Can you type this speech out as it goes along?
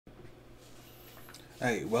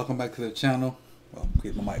Hey, welcome back to the channel. Well,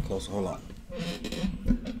 get my mic closer. Hold on.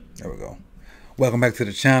 There we go. Welcome back to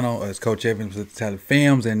the channel. It's Coach Evans with Tally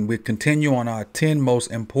Films, and we continue on our 10 most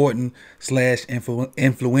important /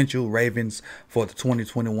 influential Ravens for the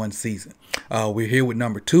 2021 season. We're here with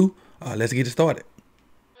number 2. Let's get it started.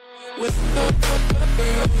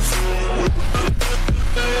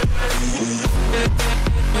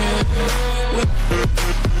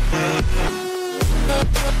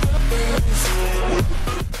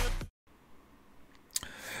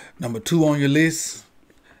 Number 2 on your list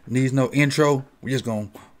needs no intro. We're just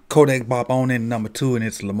gonna Kodak bop on in number 2, and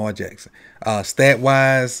it's Lamar Jackson. Stat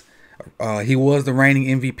wise, he was the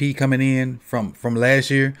reigning MVP coming in from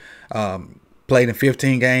last year. Played in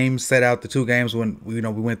 15 games, set out the 2 games when we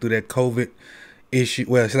went through that COVID issue.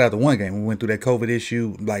 Well, set out the 1 game. We went through that COVID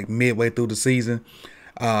issue like midway through the season.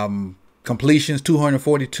 Completions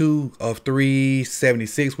 242 of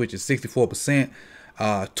 376, which is 64%.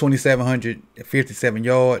 2,757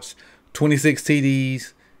 yards, 26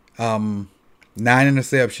 TDs, 9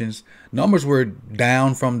 interceptions. Numbers were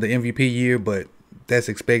down from the MVP year, but that's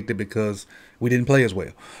expected because we didn't play as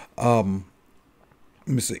well. Let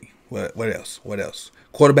me see. What else?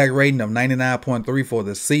 Quarterback rating of 99.3 for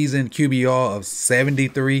the season. QBR of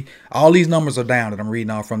 73. All these numbers are down that I'm reading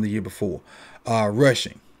off from the year before.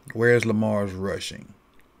 Rushing. Where's Lamar's rushing?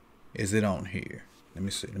 Is it on here? Let me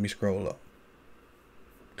see. Let me scroll up.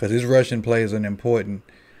 Because his rushing plays an important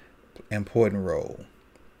role.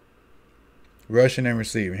 Rushing and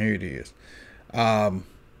receiving. Here it is.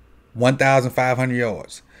 1,500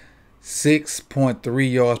 yards.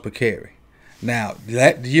 6.3 yards per carry. Now,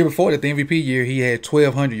 the year before that, the MVP year, he had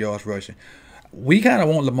 1,200 yards rushing. We kind of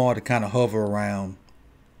want Lamar to kind of hover around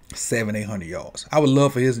 700-800 yards. I would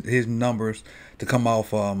love for his numbers to come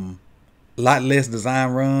off a lot less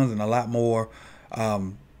design runs and a lot more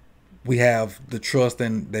we have the trust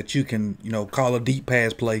in that you can, call a deep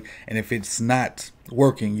pass play, and if it's not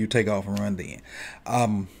working, you take off and run then.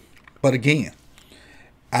 But again,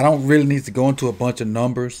 I don't really need to go into a bunch of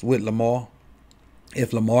numbers with Lamar.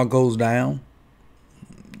 If Lamar goes down,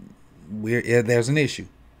 there's an issue.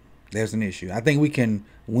 There's an issue. I think we can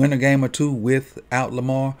win a game or 2 without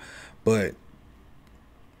Lamar, but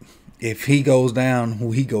if he goes down,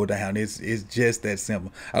 we go down. It's just that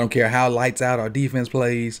simple. I don't care how lights out our defense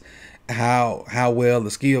plays, how well the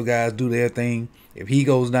skill guys do their thing. If he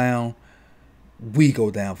goes down, we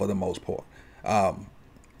go down for the most part. And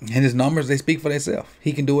his numbers, they speak for themselves.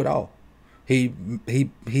 He can do it all. He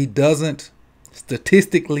doesn't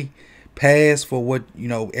statistically pass for what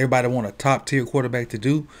everybody want a top tier quarterback to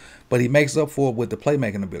do, but he makes up for it with the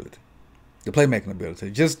playmaking ability.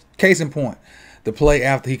 Just case in point, the play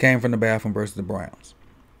after he came from the bathroom versus the Browns.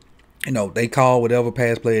 They call whatever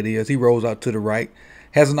pass play it is. He rolls out to the right,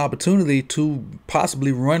 has an opportunity to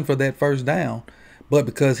possibly run for that first down, but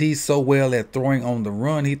because he's so well at throwing on the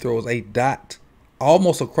run, he throws a dot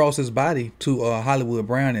almost across his body to Hollywood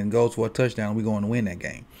Brown and goes for a touchdown. We're going to win that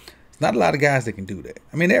game. It's not a lot of guys that can do that.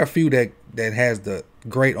 I mean, there are a few that has the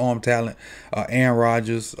great arm talent. Aaron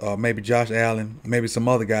Rodgers, maybe Josh Allen, maybe some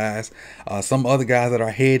other guys. Some other guys that are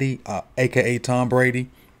heady, a.k.a. Tom Brady.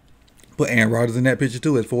 Put Aaron Rodgers in that picture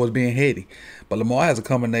too as far as being heady. But Lamar has a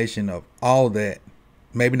combination of all that.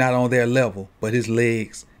 Maybe not on their level, but his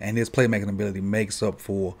legs and his playmaking ability makes up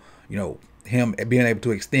for, him being able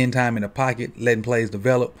to extend time in the pocket, letting plays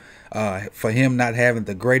develop. For him not having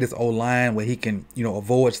the greatest O-line where he can,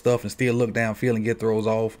 avoid stuff and still look downfield and get throws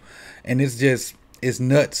off. And it's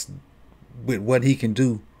nuts with what he can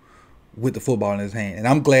do with the football in his hand. And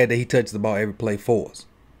I'm glad that he touches the ball every play for us.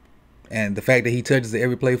 And the fact that he touches it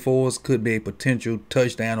every play for us could be a potential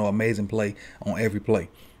touchdown or amazing play on every play.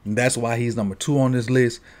 And that's why he's number 2 on this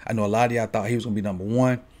list. I know a lot of y'all thought he was going to be number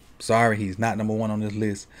 1. Sorry, he's not number 1 on this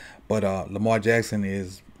list. But Lamar Jackson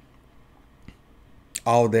is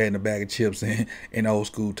all that in a bag of chips in old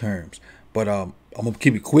school terms. But I'm going to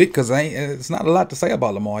keep it quick because it's not a lot to say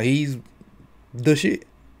about Lamar. He's the shit,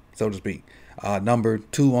 so to speak. Number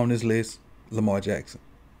 2 on this list, Lamar Jackson.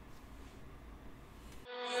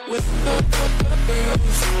 With